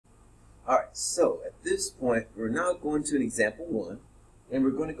Alright, so at this point, we're now going to an example 1, and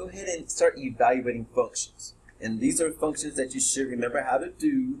we're going to go ahead and start evaluating functions. And these are functions that you should remember how to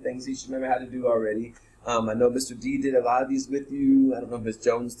do, things you should remember how to do already. I know Mr. D did a lot of these with you. I don't know if Ms.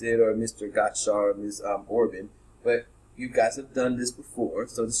 Jones did or Mr. Gottschall or Ms. Orban, but you guys have done this before,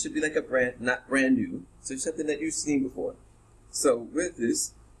 so this should be like not brand new, so something that you've seen before. So with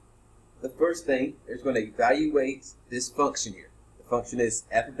this, the first thing is going to evaluate this function here. The function is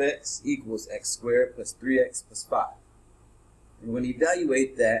f of x equals x squared plus 3x plus 5. And we're going to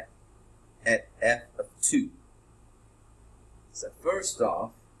evaluate that at f of 2. So first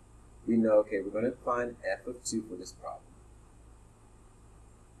off, we know, okay, we're going to find f of 2 for this problem.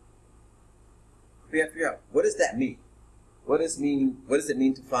 We have to figure out, what does that mean? What does it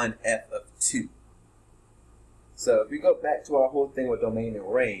mean to find f of 2? So if we go back to our whole thing with domain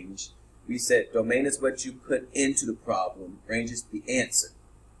and range, we said domain is what you put into the problem, range is the answer.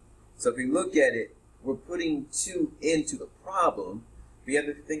 So if we look at it, we're putting 2 into the problem. We have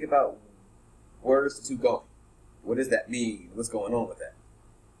to think about, where's the 2 going? What does that mean? What's going on with that?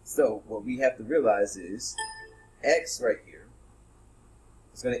 So what we have to realize is x right here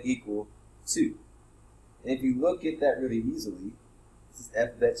is going to equal 2. And if you look at that really easily, this is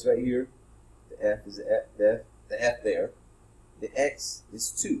f of x right here. The f is the f there. The x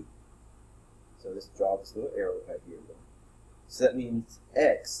is 2. So let's draw this little arrow right here. So that means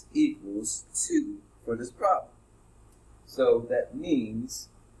x equals 2 for this problem. So that means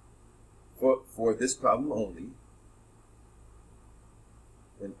for this problem only,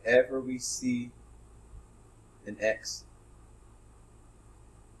 whenever we see an x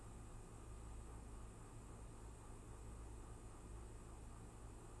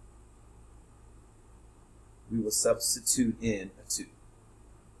we will substitute in a 2.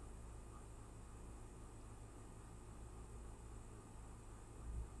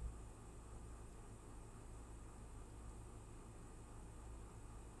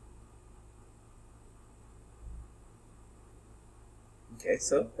 Okay,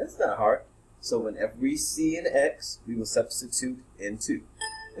 so that's not hard. So whenever we see an x, we will substitute in 2.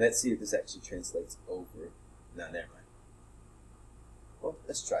 And let's see if this actually translates over. No, never mind. Well,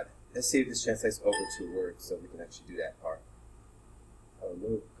 let's try that. Let's see if this translates over to a word so we can actually do that part. Oh, no.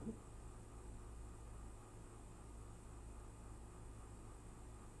 Come on.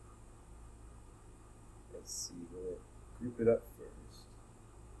 Let's see. We'll group it up first.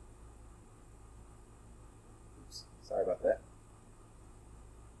 Oops. Sorry about that.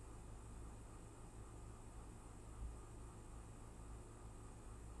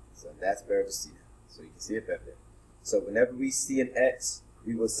 So that's better to see now. So you can see it better there. So whenever we see an x,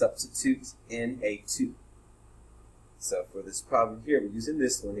 we will substitute in a 2. So for this problem here, we're using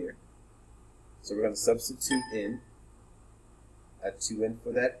this one here. So we're going to substitute in a 2 in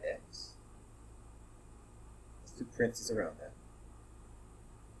for that x. Let's do parentheses around that.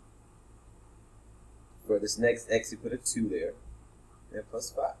 For this next x, we put a 2 there, and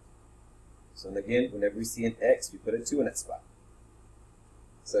plus 5. So again, whenever we see an x, we put a 2 in that spot.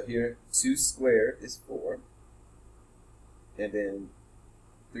 So here, 2 squared is 4. And then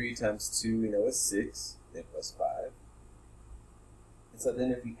 3 times 2, we know is 6, then plus 5. And so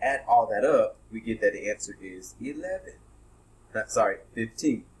then if we add all that up, we get that the answer is 11. Sorry,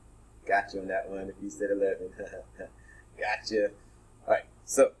 15. Got you on that one if you said 11. Gotcha. All right,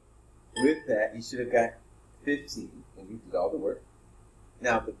 so with that, you should have got 15, and you did all the work.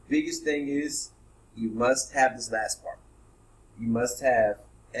 Now, the biggest thing is you must have this last part. You must have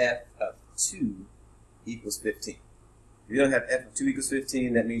f of 2 equals 15. If you don't have f of 2 equals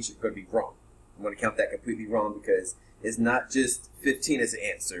 15, that means you're going to be wrong. I'm going to count that completely wrong because it's not just 15 as the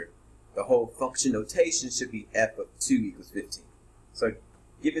answer. The whole function notation should be f of 2 equals 15. So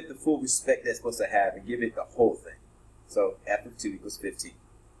give it the full respect that's supposed to have and give it the whole thing. So f of 2 equals 15.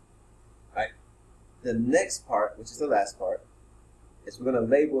 All right. The next part, which is the last part, is we're going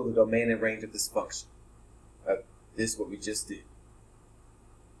to label the domain and range of this function. This is what we just did.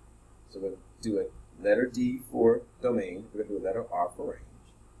 So we're going to do a letter D for domain. We're going to do a letter R for range.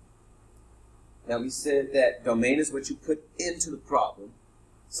 Now we said that domain is what you put into the problem.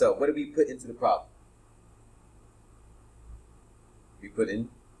 So what did we put into the problem? We put in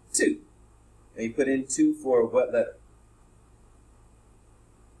 2. And you put in 2 for what letter?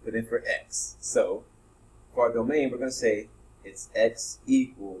 Put in for x. So for our domain, we're going to say it's x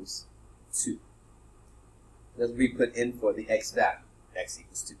equals 2. That's what we put in for the x value. X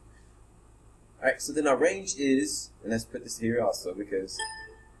equals 2. Alright, so then our range is, and let's put this here also because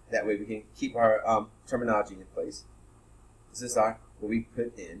that way we can keep our terminology in place. This is our, what we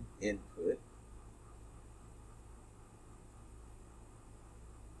put in, input,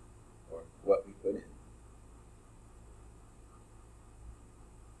 or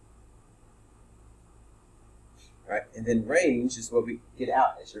right? And then range is what we get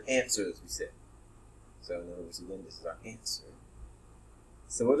out as your answer, as we said. So in other words, again, this is our answer.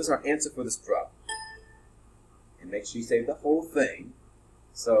 So what is our answer for this problem? And make sure you say the whole thing.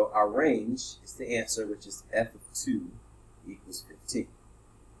 So our range is the answer, which is f of 2 equals 15.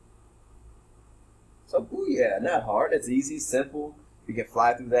 So, booyah, not hard. That's easy, simple. You can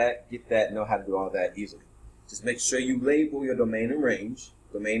fly through that, get that, know how to do all that easily. Just make sure you label your domain and range.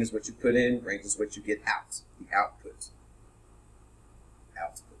 Domain is what you put in, range is what you get out, the output.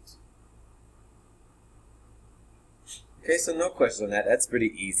 Okay, so no questions on that. That's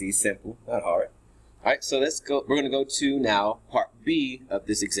pretty easy, simple, not hard. All right, so let's go. We're going to go to now part B of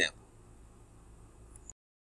this example.